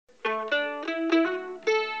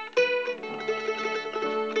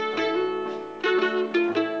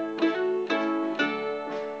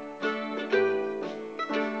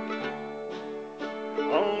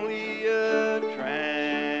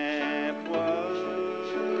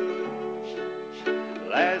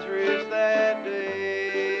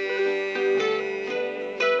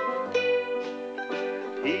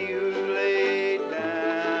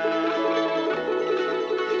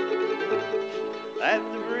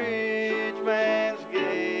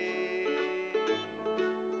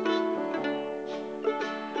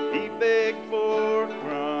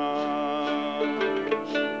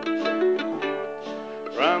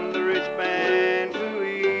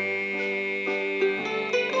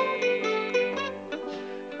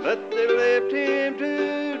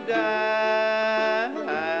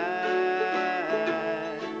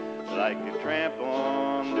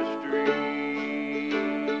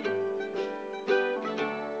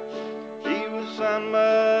some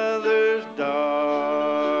mother's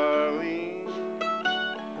darling.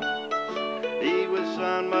 He was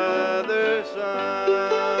some mother's son.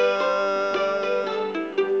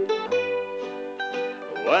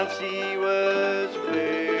 Once he was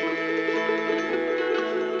fair,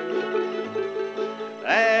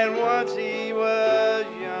 and once he was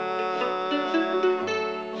young.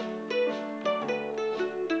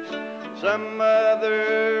 Some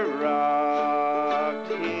mother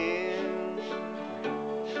rocked him,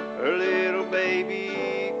 her little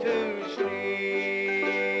baby to sleep,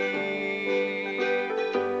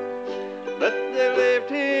 but they left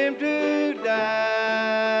him to die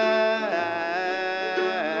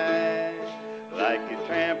like a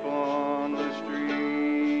tramp on the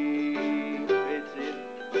street. It's it.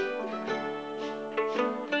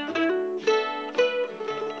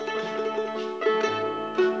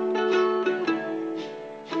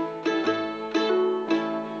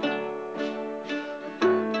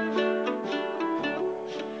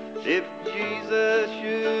 If Jesus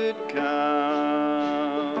should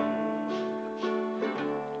come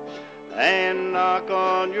and knock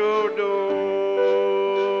on your door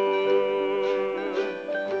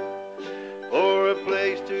for a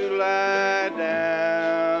place to lie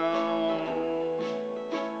down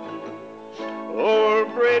or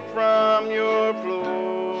bread from your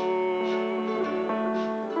floor,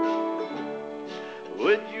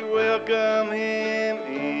 would you welcome him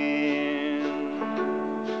in,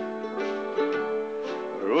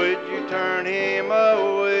 or would you turn him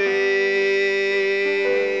away?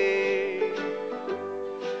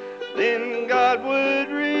 Then God would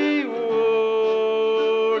reward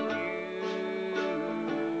you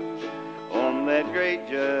on that great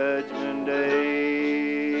judgment day.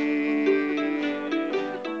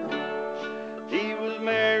 He was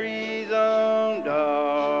Mary's own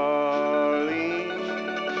darling.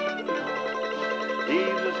 He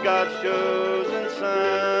was God's chosen son.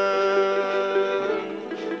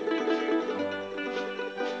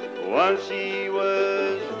 Once he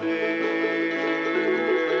was fair,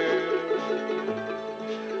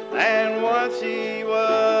 and once he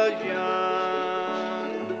was young.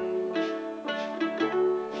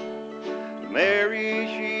 Mary,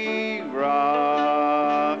 she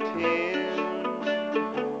rocked him,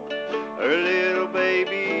 her little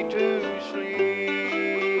baby to sleep,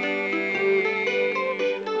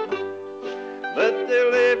 but they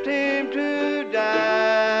left him to die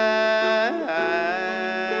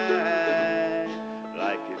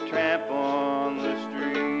like a tramp on the street.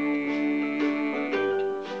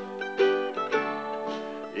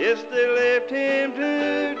 Yes, they left him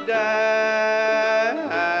to die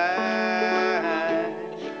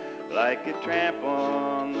like a tramp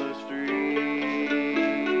on the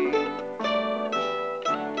street.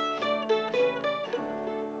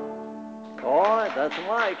 All right, that's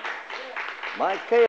Mike. Mike Cadle.